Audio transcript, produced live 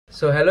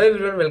So hello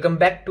everyone, welcome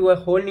back to a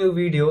whole new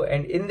video,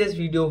 and in this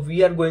video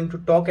we are going to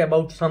talk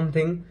about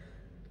something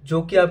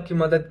जो कि आपकी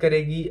मदद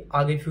करेगी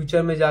आगे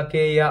future में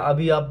जाके, या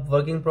अभी आप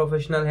वर्किंग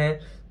प्रोफेशनल हैं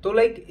तो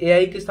लाइक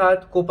एआई के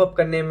साथ कोप अप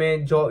करने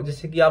में। जॉब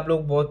जैसे कि आप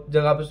लोग बहुत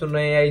जगह पे सुन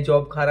रहे हैं एआई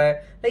जॉब खा रहा है,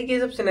 लाइक ये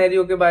सब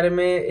सिनेरियो के बारे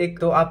में एक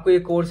तो आपको ये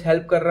कोर्स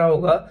हेल्प कर रहा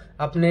होगा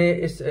अपने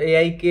इस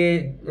एआई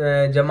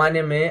के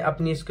जमाने में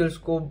अपनी स्किल्स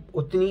को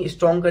उतनी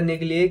स्ट्रॉन्ग करने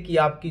के लिए कि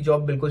आपकी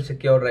जॉब बिल्कुल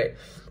सिक्योर रहे।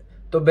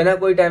 तो बिना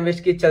कोई टाइम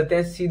वेस्ट किए चलते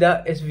हैं सीधा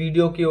इस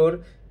वीडियो की ओर।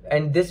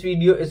 And this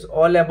video is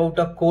all about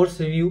a course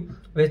review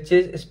which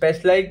is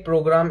specialized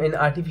program in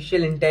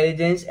artificial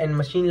intelligence and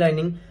machine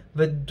learning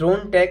with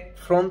drone tech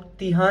from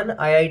TiHAN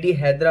IIT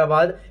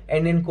Hyderabad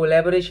and in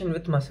collaboration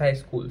with Masai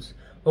schools.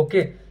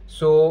 Okay,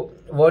 so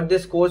what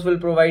this course will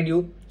provide you,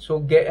 so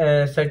get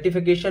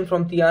certification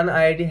from TiHAN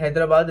IIT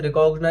Hyderabad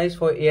recognized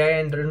for AI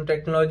and drone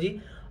technology,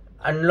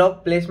 unlock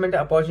placement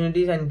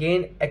opportunities and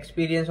gain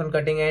experience on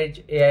cutting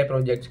edge AI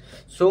projects.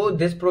 So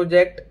this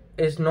project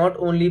is not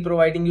only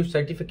providing you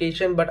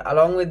certification, but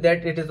along with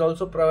that it is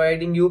also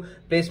providing you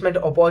placement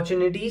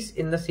opportunities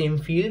in the same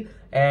field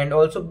and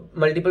also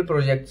multiple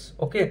projects.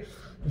 Okay,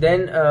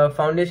 then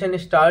foundation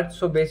starts.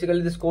 So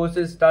basically this course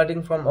is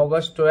starting from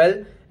August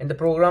 12 and the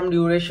program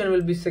duration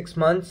will be 6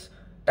 months.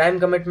 Time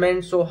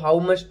commitment, so how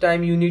much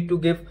time you need to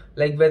give,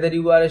 like whether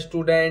you are a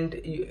student,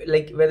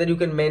 like whether you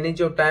can manage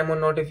your time or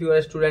not, if you are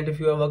a student, if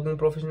you are working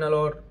professional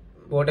or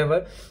whatever.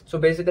 So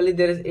basically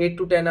there is 8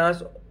 to 10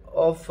 hours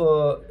of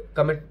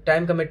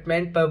time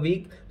commitment per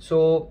week. So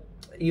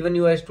even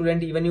you are a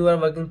student, even you are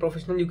working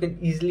professional, you can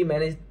easily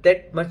manage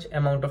that much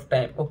amount of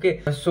time. Okay,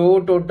 so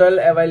total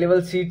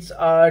available seats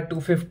are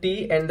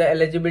 250 and the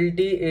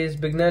eligibility is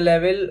beginner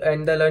level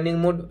and the learning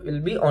mode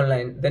will be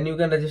online. Then you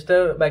can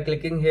register by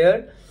clicking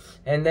here.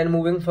 And then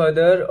moving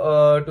further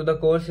to the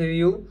course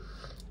review,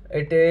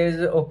 it is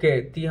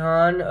okay,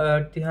 TiHAN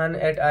at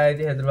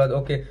IIT Hyderabad.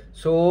 Okay,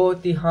 so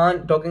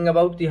TiHAN, talking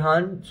about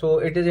TiHAN, so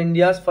it is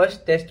India's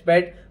first test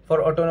bed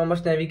for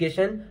autonomous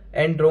navigation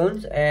and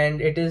drones, and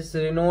it is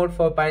renowned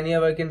for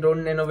pioneer work in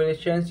drone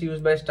innovations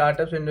used by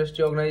startups,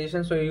 industry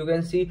organizations. So you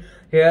can see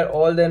here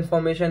all the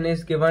information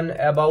is given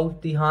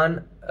about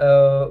TiHAN,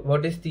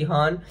 what is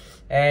TiHAN,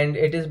 and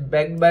it is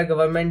backed by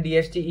government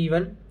DST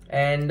even,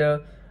 and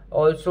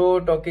also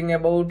talking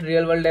about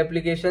real world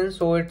applications.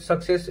 So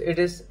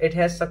it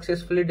has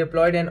successfully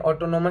deployed an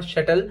autonomous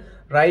shuttle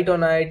right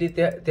on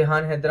IIT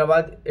TiHAN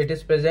Hyderabad. It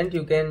is present.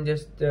 You can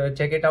just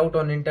check it out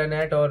on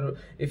internet, or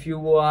if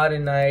you are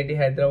in IIT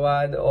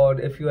Hyderabad or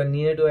if you are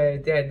near to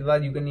IIT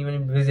Hyderabad, you can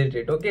even visit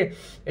it. Okay,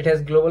 it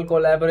has global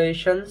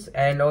collaborations,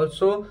 and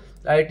also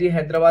IIT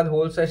Hyderabad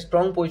holds a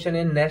strong position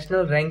in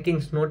national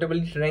rankings,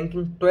 notably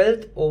ranking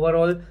 12th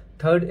overall,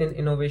 third in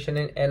innovation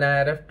in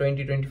NIRF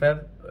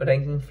 2025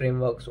 ranking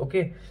frameworks.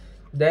 Okay,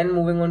 then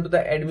moving on to the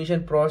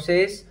admission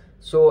process.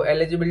 So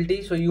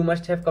eligibility, so you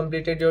must have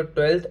completed your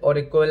 12th or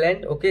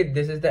equivalent. Okay,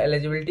 this is the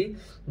eligibility.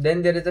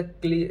 Then there is a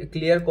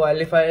clear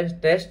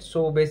qualifier test.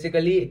 So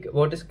basically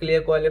what is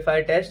clear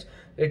qualifier test?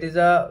 It is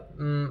a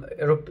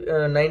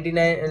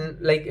 99,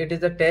 like it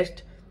is a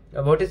test.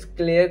 What is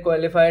clear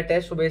qualifier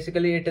test? So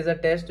basically it is a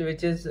test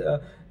which is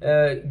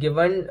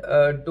given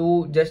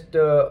to just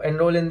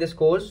enroll in this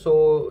course.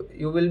 So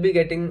you will be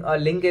getting a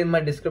link in my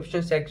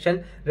description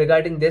section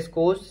regarding this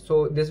course.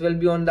 So this will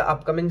be on the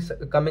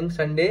coming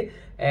Sunday,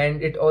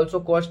 and it also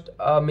cost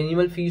a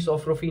minimal fees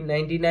of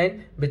 ₹99,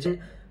 which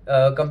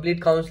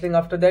complete counseling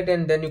after that,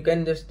 and then you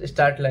can just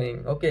start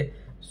learning. Okay,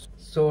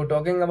 so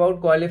talking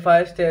about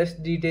qualifiers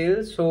test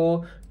details.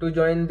 So to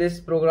join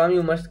this program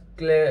you must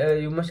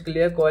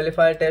clear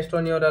qualifier test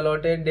on your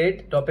allotted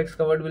date. Topics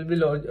covered will be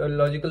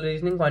logical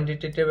reasoning,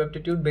 quantitative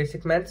aptitude,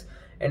 basic maths,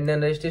 and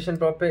then registration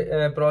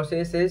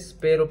process is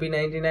pay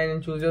 ₹99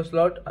 and choose your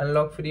slot,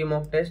 unlock free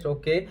mock test.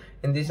 Okay,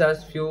 and these are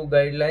few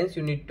guidelines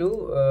you need to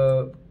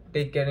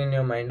take care in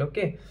your mind.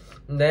 Okay,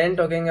 then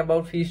talking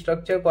about fee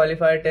structure,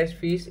 qualifier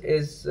test fees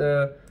is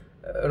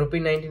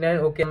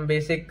 ₹99. Okay,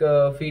 basic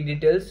fee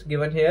details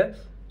given here,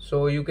 so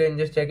you can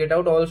just check it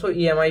out. Also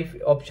EMI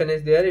option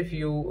is there. If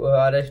you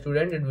are a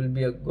student, it will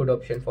be a good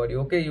option for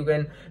you. Okay, you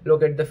can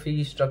look at the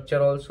fee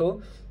structure also.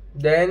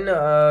 Then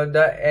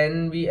the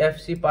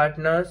NBFC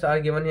partners are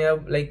given here,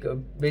 like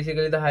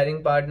basically the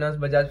hiring partners: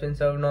 Bajaj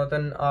Finserv,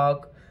 Northern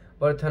Arc,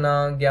 Varthana,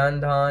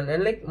 Gyandhan,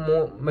 and like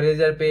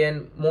Razorpay,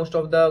 and most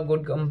of the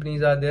good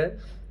companies are there.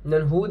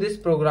 Then who this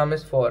program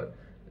is for?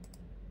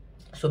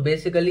 So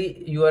basically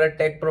you are a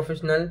tech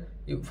professional,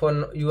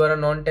 you are a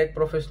non-tech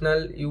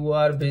professional, you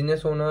are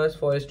business owners,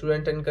 for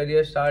student and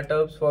career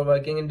startups, for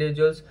working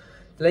individuals.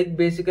 Like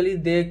basically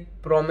they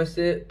promise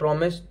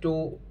to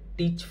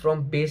teach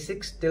from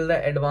basics till the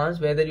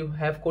advanced. Whether you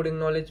have coding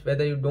knowledge,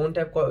 whether you don't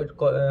have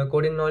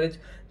coding knowledge,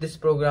 this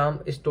program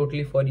is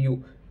totally for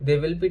you. They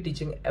will be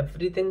teaching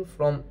everything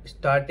from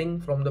starting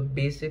from the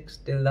basics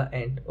till the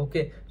end.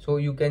 Okay, so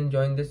you can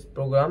join this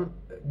program.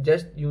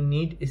 Just you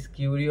need is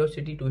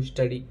curiosity to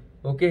study.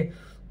 Okay,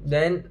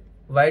 then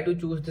why to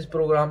choose this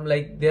program?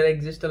 Like there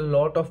exist a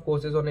lot of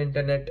courses on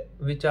internet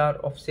which are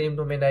of same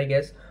domain, I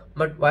guess.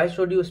 but why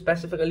should you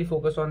specifically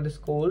focus on this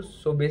course?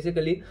 So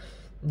basically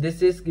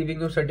this is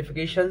giving you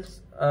certifications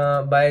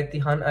by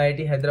TiHAN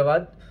IIT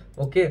Hyderabad.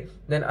 Okay,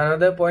 then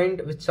another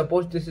point which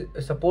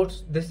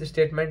supports this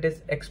statement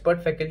is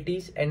expert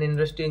faculties and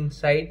industry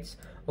insights.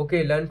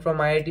 Okay, learn from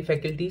IIT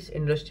faculties,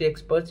 industry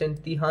experts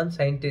and TiHAN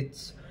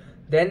scientists.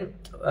 Then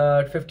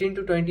 15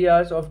 to 20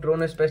 hours of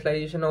drone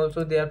specialization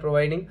also they are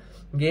providing.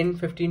 Gain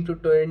 15 to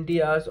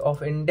 20 hours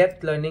of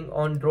in-depth learning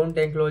on drone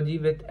technology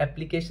with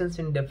applications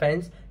in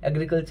defense,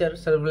 agriculture,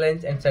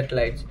 surveillance and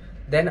satellites.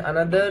 Then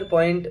another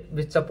point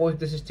which supports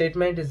this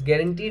statement is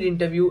guaranteed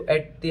interview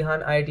at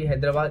TiHAN IIT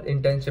Hyderabad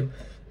internship.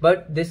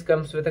 But this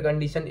comes with a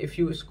condition: if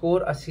you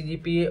score a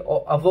CGPA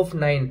or above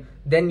 9,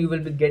 then you will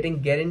be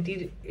getting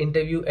guaranteed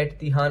interview at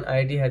TiHAN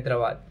IIT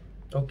Hyderabad.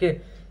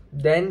 Okay.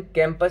 Then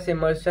campus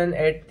immersion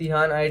at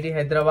TiHAN IIT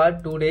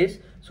Hyderabad 2 days.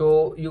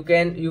 So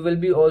you will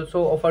be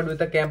also offered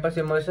with a campus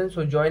immersion.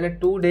 So join a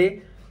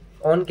 2-day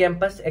on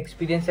campus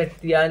experience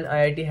at TiHAN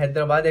IIT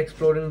Hyderabad,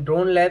 exploring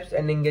drone labs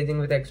and engaging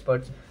with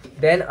experts.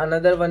 Then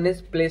another one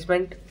is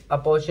placement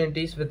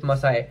opportunities with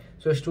Masai.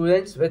 So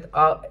students with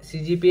a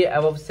CGPA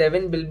above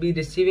 7 will be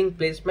receiving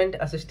placement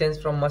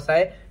assistance from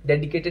Masai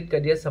dedicated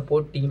career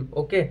support team.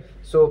 Okay,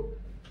 so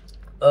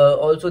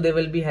also they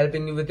will be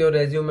helping you with your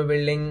resume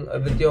building,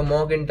 with your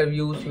mock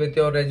interviews, with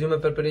your resume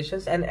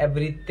preparations and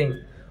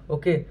everything.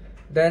 Okay,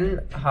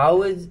 then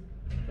how is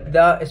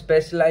the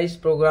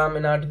specialized program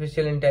in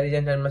artificial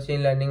intelligence and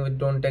machine learning with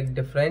drone tech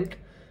different?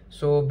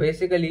 So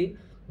basically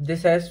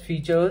this has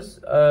features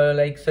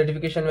like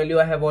certification value,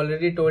 I have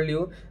already told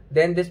you.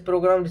 Then this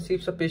program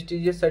receives a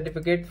prestigious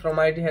certificate from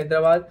IIT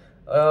Hyderabad.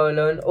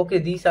 Okay,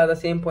 these are the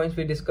same points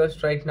we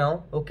discussed right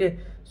now. Okay,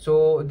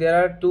 so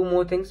there are two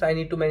more things I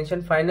need to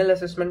mention. Final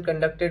assessment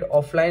conducted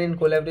offline in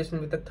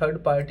collaboration with a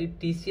third party,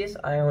 TCS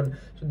ION.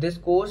 So this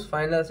course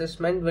final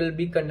assessment will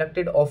be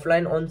conducted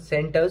offline on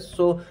centers.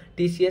 So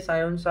TCS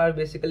IONs are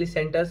basically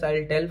centers,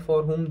 I'll tell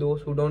for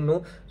those who don't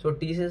know. So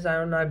TCS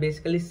ION are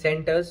basically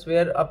centers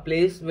where a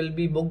place will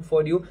be booked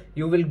for you.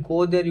 You will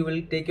go there, you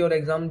will take your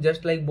exam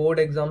just like board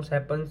exams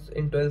happens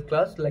in 12th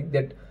class, like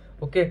that.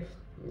 Okay,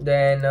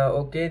 then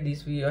okay,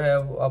 these we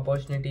have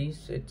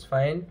opportunities, it's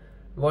fine.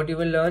 What you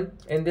will learn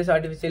in this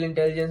artificial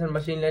intelligence and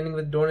machine learning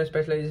with drone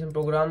specialization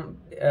program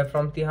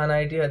from TiHAN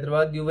IIT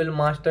Hyderabad, you will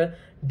master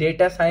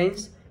data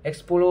science,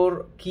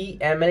 explore key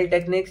ML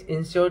techniques,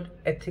 ensure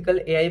ethical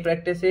AI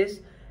practices,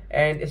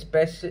 and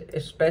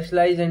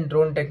specialize in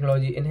drone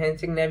technology,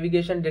 enhancing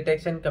navigation,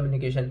 detection,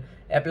 communication.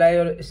 Apply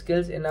your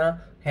skills in a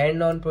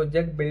hand-on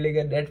project building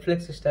a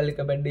Netflix style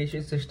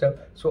recommendation system.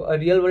 So a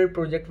real world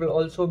project will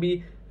also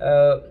be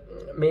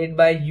made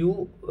by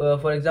you,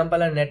 for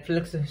example a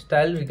Netflix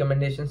style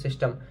recommendation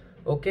system.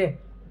 Okay,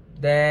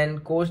 then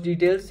course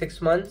details,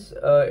 6 months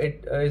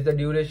it is the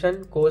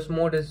duration. Course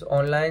mode is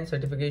online,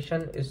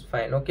 certification is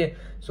fine. Okay,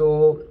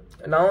 so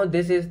now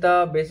this is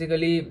the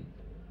basically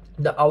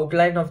the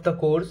outline of the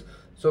course.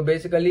 So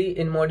basically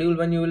in module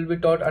 1 you will be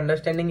taught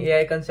understanding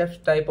AI concepts,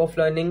 type of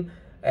learning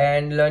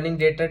and learning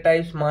data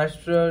types,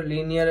 master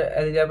linear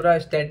algebra,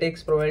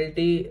 statics,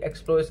 probability,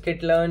 explore,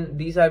 skit-learn.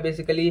 These are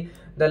basically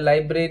the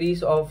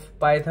libraries of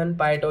Python,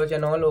 PyTorch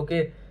and all.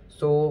 Okay,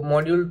 so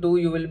module 2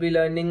 you will be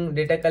learning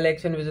data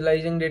collection,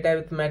 visualizing data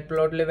with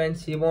Matplotlib and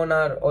Seaborn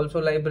are also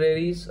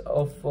libraries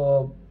of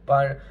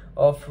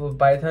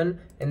Python.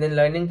 And then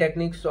learning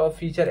techniques of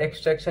feature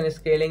extraction,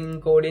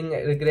 scaling, encoding,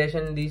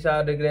 regression. These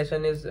are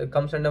regression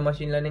comes under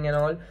machine learning and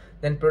all.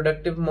 Then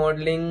productive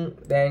modeling,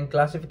 then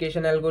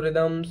classification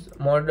algorithms,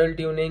 model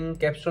tuning.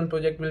 Capstone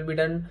project will be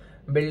done.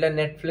 Build a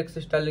Netflix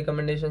style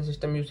recommendation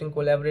system using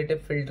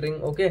collaborative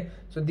filtering. Okay,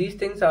 so these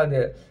things are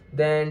there.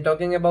 Then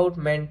talking about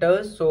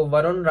mentors, so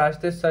Varun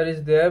Rastesh sir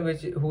is there,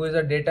 who is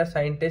a data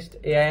scientist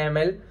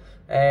AIML.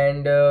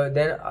 And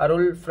then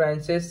Arul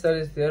Francis sir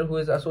is there, who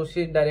is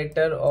associate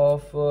director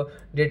of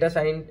data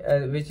science,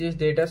 which is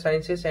data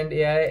sciences and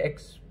AI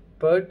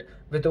expert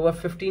with over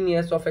 15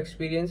 years of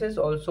experiences.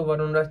 Also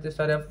Varun Rastesh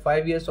sir have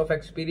 5 years of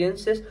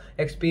experience.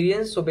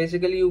 So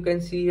basically you can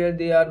see here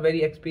they are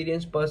very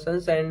experienced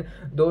persons and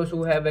those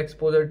who have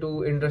exposure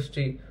to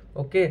industry.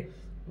 Okay,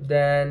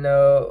 then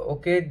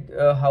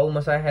how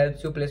Masai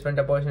helps you, placement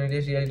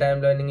opportunities,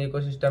 real-time learning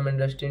ecosystem,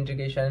 industry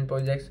integration and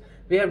projects.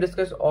 We have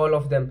discussed all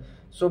of them.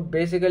 So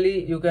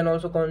basically you can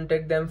also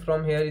contact them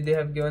from here. They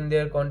have given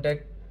their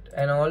contact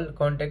and all.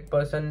 Contact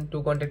person,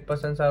 2 contact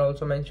persons are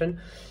also mentioned.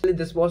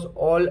 This was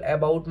all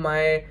about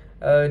my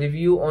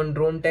review on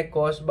drone tech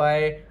course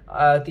by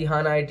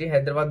TiHAN IIT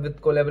Hyderabad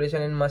with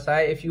collaboration in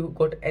Masai. If you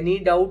got any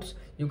doubts,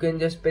 you can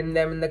just pin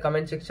them in the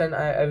comment section.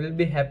 I will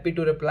be happy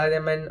to reply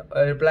them and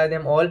reply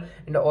them all.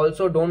 And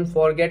also don't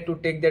forget to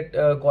take that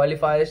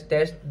qualifiers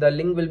test. The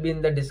link will be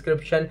in the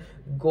description.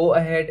 Go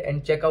ahead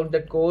and check out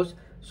that course.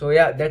 So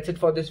yeah, that's it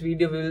for this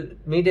video. We will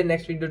meet in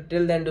next video.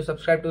 Till then, do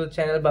subscribe to the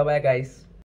channel. Bye bye guys.